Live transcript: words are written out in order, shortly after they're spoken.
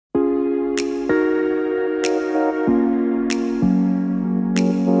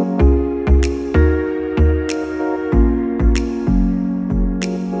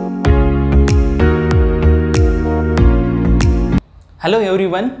Hello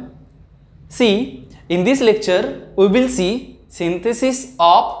everyone. See, in this lecture we will see synthesis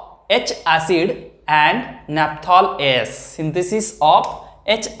of H acid and Naphthol AS. Synthesis of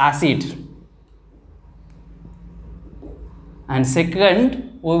H acid. And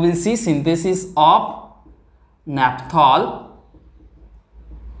second we will see synthesis of Naphthol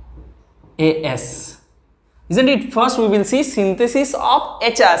AS. Isn't it? First we will see synthesis of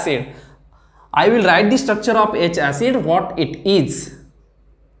H acid. I will write the structure of H acid, what it is.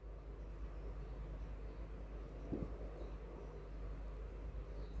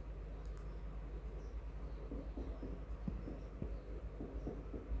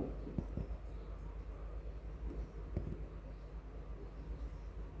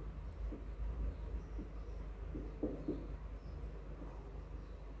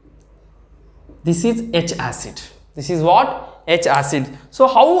 This is H acid. This is what? H acid. So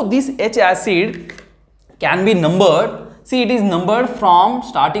how this H acid can be numbered? See, it is numbered from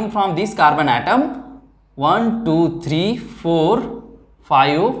starting from this carbon atom 1, 2, 3, 4,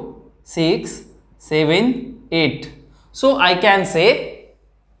 5, 6, 7, 8. So I can say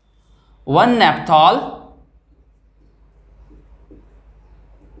 1 naphthol,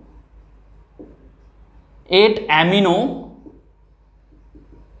 8 amino,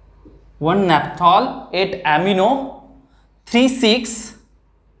 1 naphthol, 8 amino, 3, 6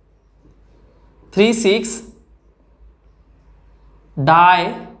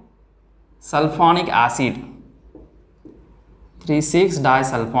 disulfonic acid, 3, 6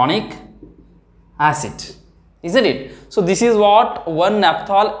 disulfonic acid, isn't it? So this is what 1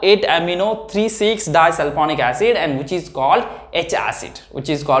 naphthol, 8 amino, 3, 6 disulfonic acid, and which is called H acid, which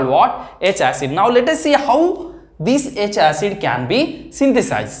is called what? H acid. Now let us see how this H acid can be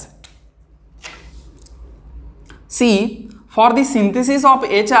synthesized. See, for the synthesis of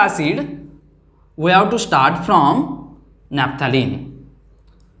H acid, we have to start from naphthalene.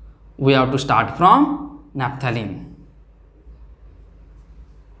 We have to start from naphthalene.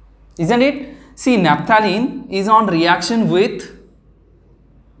 Isn't it? See, naphthalene is on reaction with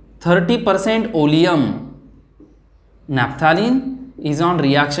 30% oleum. Naphthalene is on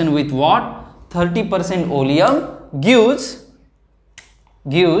reaction with what? 30% oleum gives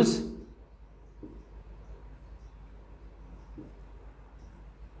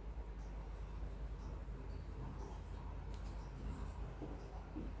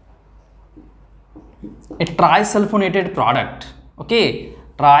a trisulfonated product. Okay,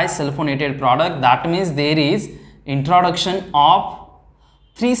 trisulfonated product, that means there is introduction of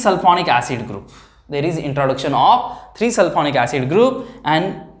 3-sulfonic acid group. There is introduction of 3-sulfonic acid group,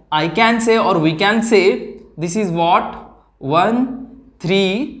 and I can say, or we can say, this is what? 1,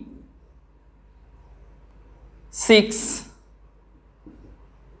 3, 6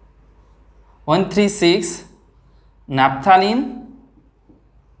 naphthalene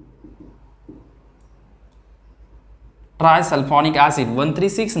trisulfonic acid,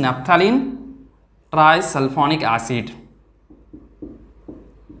 136 naphthalene trisulfonic acid.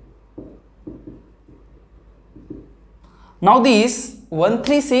 Now this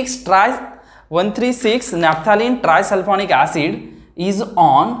 136 naphthalene trisulfonic acid is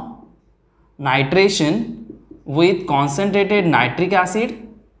on nitration with concentrated nitric acid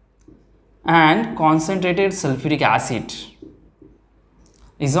and concentrated sulfuric acid.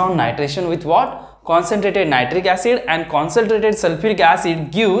 Is on nitration with what? Concentrated nitric acid and concentrated sulfuric acid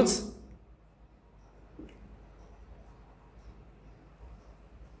gives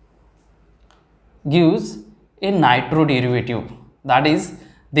a nitro derivative. That is,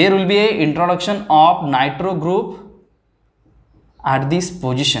 there will be a introduction of nitro group at this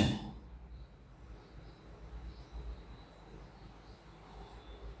position.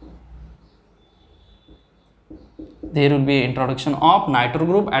 There will be introduction of nitro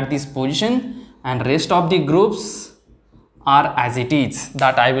group at this position, and rest of the groups are as it is,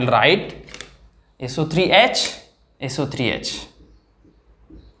 that I will write SO3H, SO3H.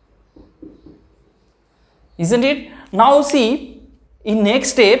 Isn't it? Now see, in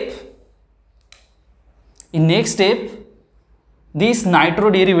next step, this nitro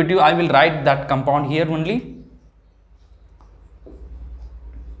derivative, I will write that compound here only.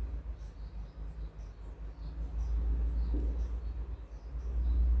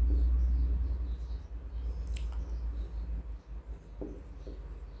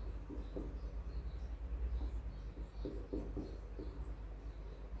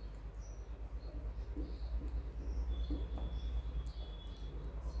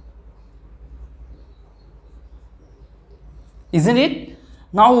 Isn't it?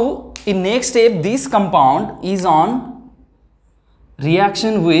 Now in next step, this compound is on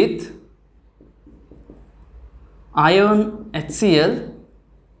reaction with iron HCl,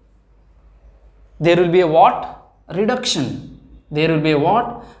 there will be a what? Reduction. There will be a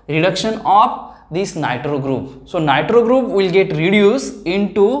what? Reduction of this nitro group. So nitro group will get reduced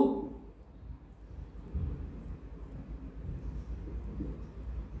into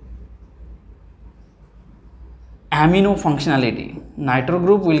amino functionality. Nitro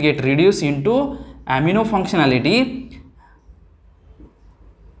group will get reduced into amino functionality,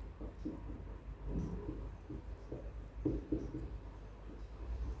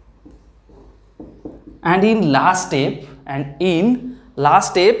 and in last step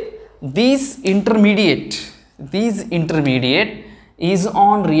this intermediate is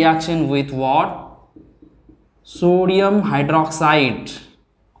on reaction with what? Sodium hydroxide.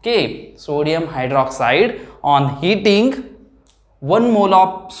 Okay, sodium hydroxide on heating. 1 mole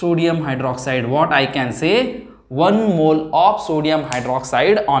of sodium hydroxide, what I can say, 1 mole of sodium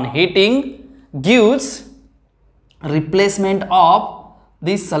hydroxide on heating gives replacement of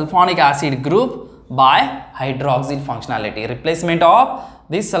this sulfonic acid group by hydroxyl functionality. Replacement of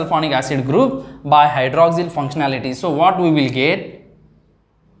this sulfonic acid group by hydroxyl functionality. So what we will get?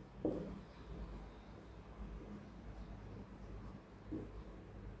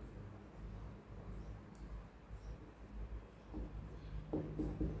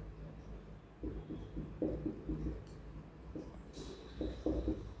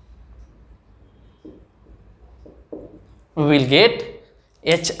 We will get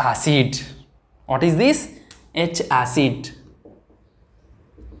H acid. What is this? H acid.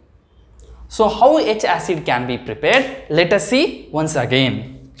 So how H acid can be prepared? Let us see once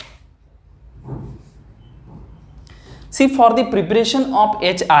again. See, for the preparation of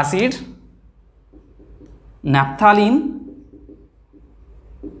H acid, naphthalene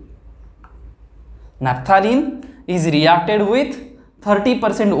is reacted with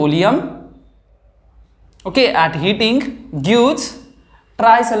 30% oleum. Okay, at heating gives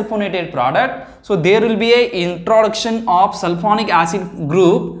trisulfonated product. So there will be a introduction of sulfonic acid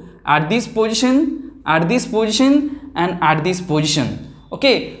group at this position, at this position, and at this position.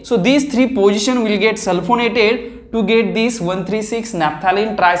 Okay, so these 3 positions will get sulfonated to get this 136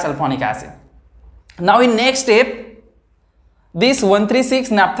 naphthalene trisulfonic acid. Now in next step, this 136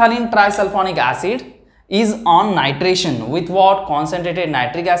 naphthalene trisulfonic acid is on nitration with what? Concentrated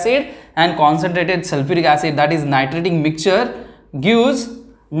nitric acid and concentrated sulfuric acid, that is nitrating mixture gives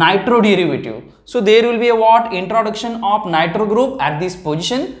nitro derivative. So there will be a what? Introduction of nitro group at this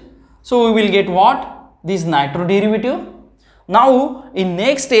position. So we will get what? This nitro derivative. Now in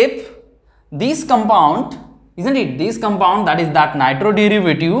next step, this compound, isn't it? This compound, that is that nitro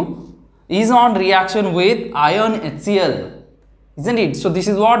derivative, is on reaction with ion HCl. Isn't it? So this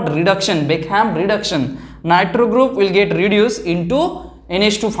is what? Reduction, Beckham reduction. Nitro group will get reduced into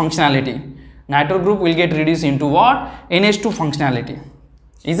NH2 functionality. Nitro group will get reduced into what? NH2 functionality.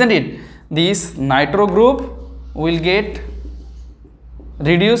 Isn't it? This nitro group will get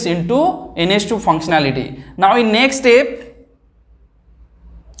reduced into NH2 functionality. Now in next step,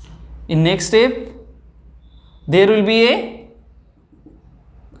 there will be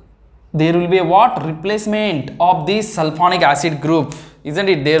a what? Replacement of this sulfonic acid group. Isn't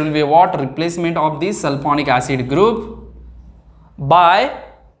it? There will be a what? Replacement of this sulfonic acid group by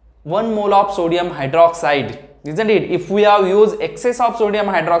 1 mole of sodium hydroxide. Isn't it? If we have used excess of sodium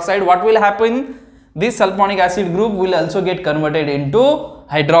hydroxide, what will happen? This sulfonic acid group will also get converted into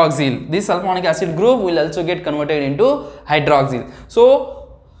hydroxyl. This sulfonic acid group will also get converted into hydroxyl. So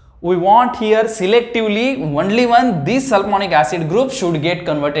we want here selectively only one this sulfonic acid group should get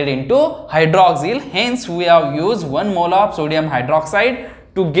converted into hydroxyl. Hence we have used 1 mole of sodium hydroxide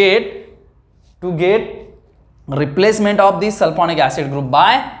to get replacement of this sulfonic acid group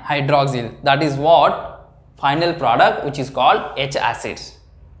by hydroxyl. That is what final product, which is called H acid.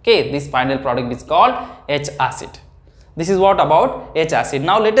 Okay, this final product is called H acid. This is what about H acid.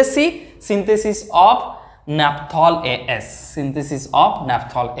 Now let us see synthesis of Naphthol AS. Synthesis of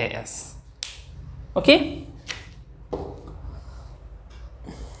Naphthol AS. Okay.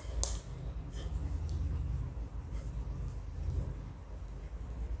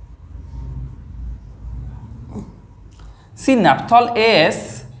 See, Naphthol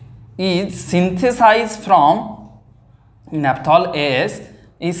AS is synthesized from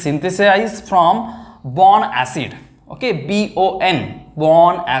bone acid. Okay, BON,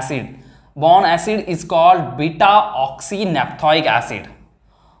 bone acid. Bone acid is called beta-oxynaphthoic acid.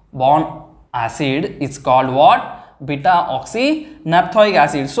 Bone acid is called what? Beta-oxynaphthoic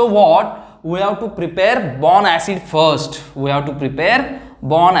acid. So what? We have to prepare bone acid first.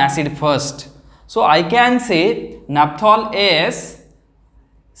 So I can say Naphthol AS,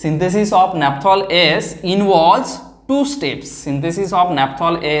 synthesis of Naphthol AS involves 2 steps. Synthesis of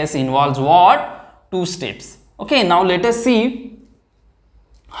naphthol AS involves what? 2 steps. Okay, now let us see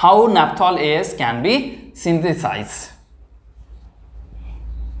how naphthol AS can be synthesized.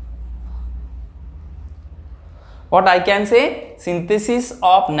 What I can say, synthesis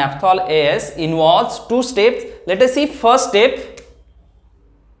of naphthol AS involves 2 steps. Let us see first step.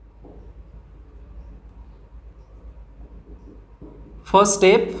 First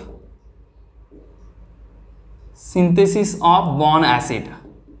step, synthesis of bond acid.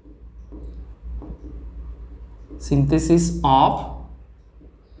 Synthesis of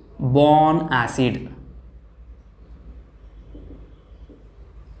bond acid.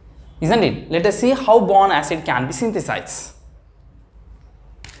 Isn't it? Let us see how bond acid can be synthesized.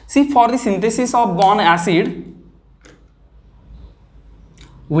 See, for the synthesis of bond acid,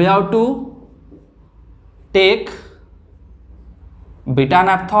 we have to take beta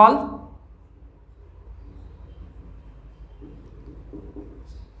naphthol,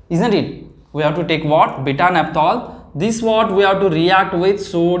 isn't it? We have to take what? Beta naphthol. This what we have to react with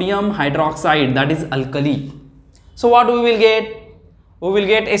sodium hydroxide, that is alkali. So what we will get? We will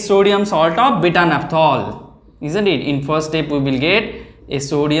get a sodium salt of beta naphthol, isn't it? In first step we will get a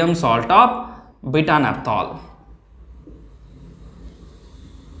sodium salt of beta naphthol.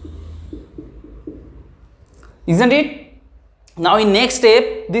 Isn't it? Now in next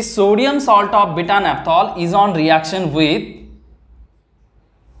step, this sodium salt of beta naphthol is on reaction with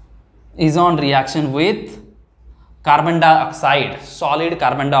carbon dioxide, solid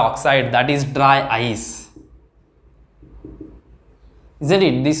carbon dioxide, that is dry ice. Isn't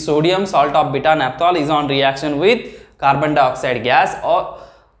it? This sodium salt of beta naphthol is on reaction with carbon dioxide gas, or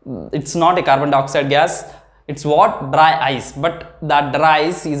it's not a carbon dioxide gas, it's what? Dry ice. But that dry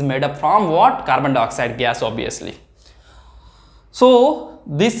ice is made up from what? Carbon dioxide gas, obviously. So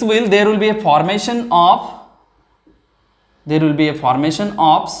there will be a formation of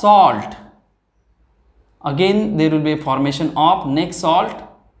salt. Again there will be a formation of next salt,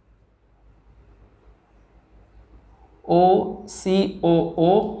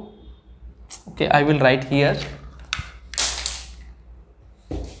 OCOO. Okay, I will write here.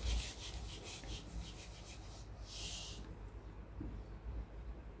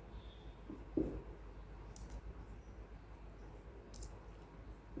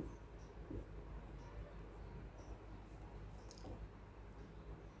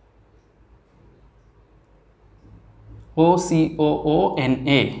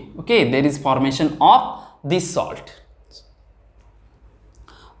 OCOONA. Okay, there is formation of this salt.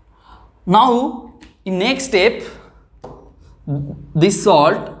 Now in next step, this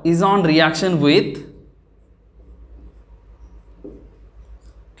salt is on reaction with,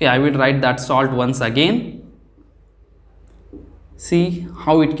 okay, I will write that salt once again. See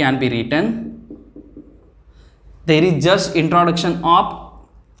how it can be written. There is just introduction of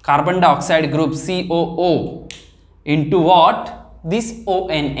carbon dioxide group COO into what? This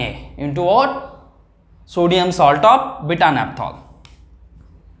ONA, into what? Sodium salt of beta naphthol.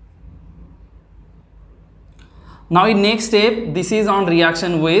 Now in next step, this is on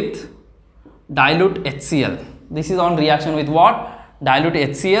reaction with dilute HCl. This is on reaction with what? Dilute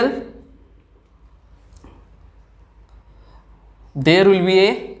HCl. There will be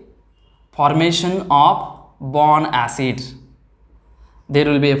a formation of bond acid. There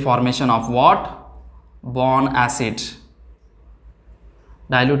will be a formation of what? Bond acid.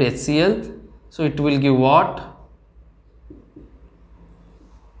 Dilute HCl. So it will give what?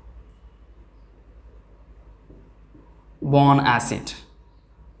 Bond acid.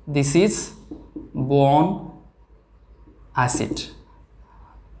 This is bond acid.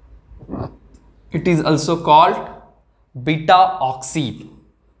 It is also called beta oxy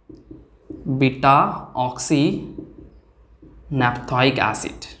naphthoic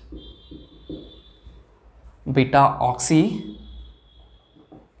acid. Beta oxy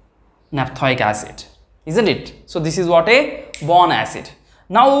naphthoic acid, isn't it? So this is what a bond acid.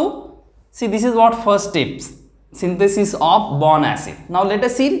 Now see, this is what first steps, synthesis of bond acid. Now let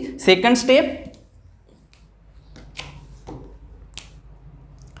us see second step.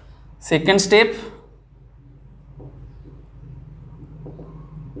 Second step,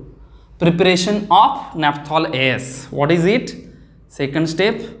 preparation of naphthol AS. What is it? Second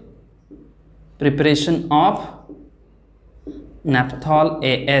step, preparation of naphthol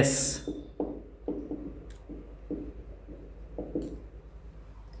AS.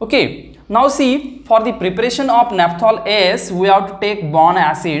 Okay, now see, for the preparation of naphthol AS, we have to take bond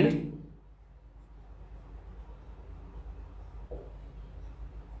acid.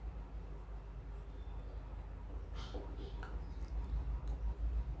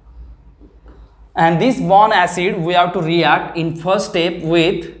 And this bond acid we have to react in first step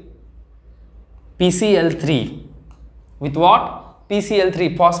with PCl3. With what?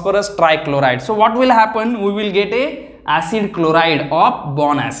 PCl3, phosphorus trichloride. So what will happen? We will get a acid chloride of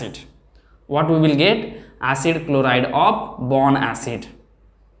bond acid. What we will get? Acid chloride of bond acid.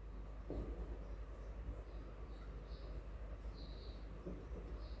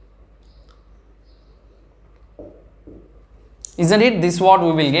 Isn't it? This what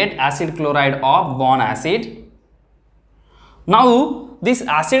we will get, acid chloride of bond acid. Now this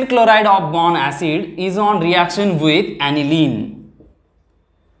acid chloride of bond acid is on reaction with aniline.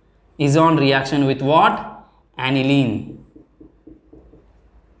 Is on reaction with what? Aniline.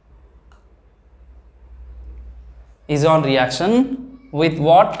 Is on reaction with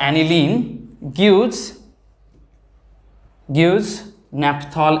what? Aniline gives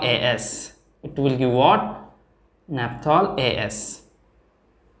Naphthol AS. It will give what? Naphthol AS.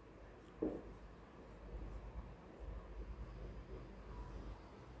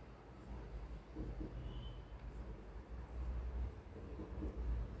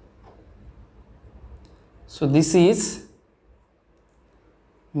 So this is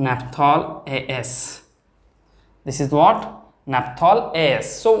Naphthol AS. This is what? Naphthol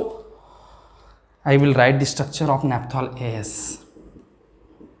AS. So I will write the structure of Naphthol AS.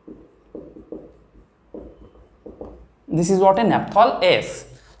 This is what a Naphthol AS.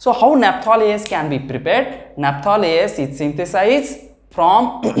 So how Naphthol AS can be prepared? Naphthol AS is synthesized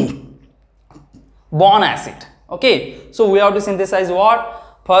from bond acid. Okay, so we have to synthesize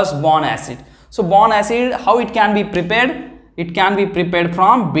what? First bond acid. So bond acid, how it can be prepared? It can be prepared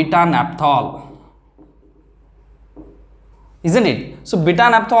from beta naphthol. Isn't it? So beta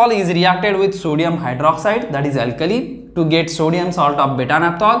naphthol is reacted with sodium hydroxide, that is alkali, to get sodium salt of beta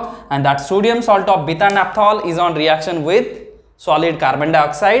naphthol, and that sodium salt of beta naphthol is on reaction with solid carbon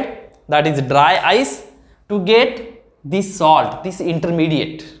dioxide, that is dry ice, to get this salt, this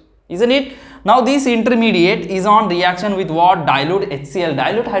intermediate. Isn't it? Now this intermediate is on reaction with what? Dilute HCl,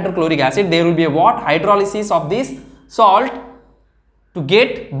 dilute hydrochloric acid. There will be a what? Hydrolysis of this salt to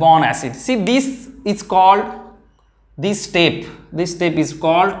get bond acid. See, this is called, this step is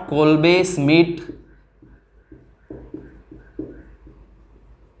called Kolbe-Schmitt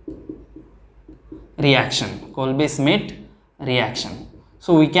reaction. Kolbe-Schmitt reaction.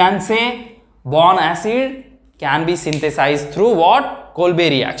 So we can say bond acid can be synthesized through what? Kolbe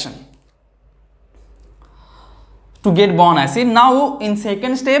reaction to get bond acid. Now in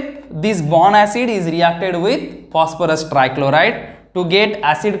second step, this bond acid is reacted with phosphorus trichloride to get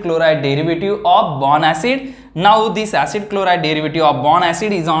acid chloride derivative of bond acid. Now this acid chloride derivative of bond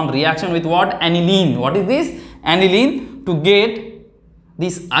acid is on reaction with what? Aniline. What is this? Aniline, to get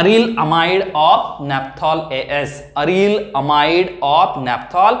this aryl amide of Naphthol AS. Aryl amide of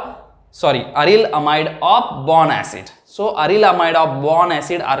bond acid. So aryl amide of bond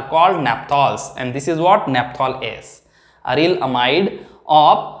acid are called naphthols, and this is what? Naphthol AS. Aryl amide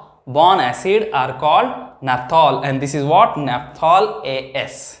of bond acid are called naphthol, and this is what? Naphthol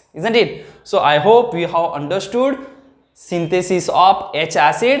AS. Isn't it? So I hope we have understood synthesis of H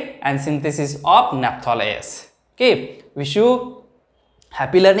acid and synthesis of Naphthol AS. Okay, wish you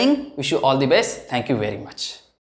happy learning, wish you all the best. Thank you very much.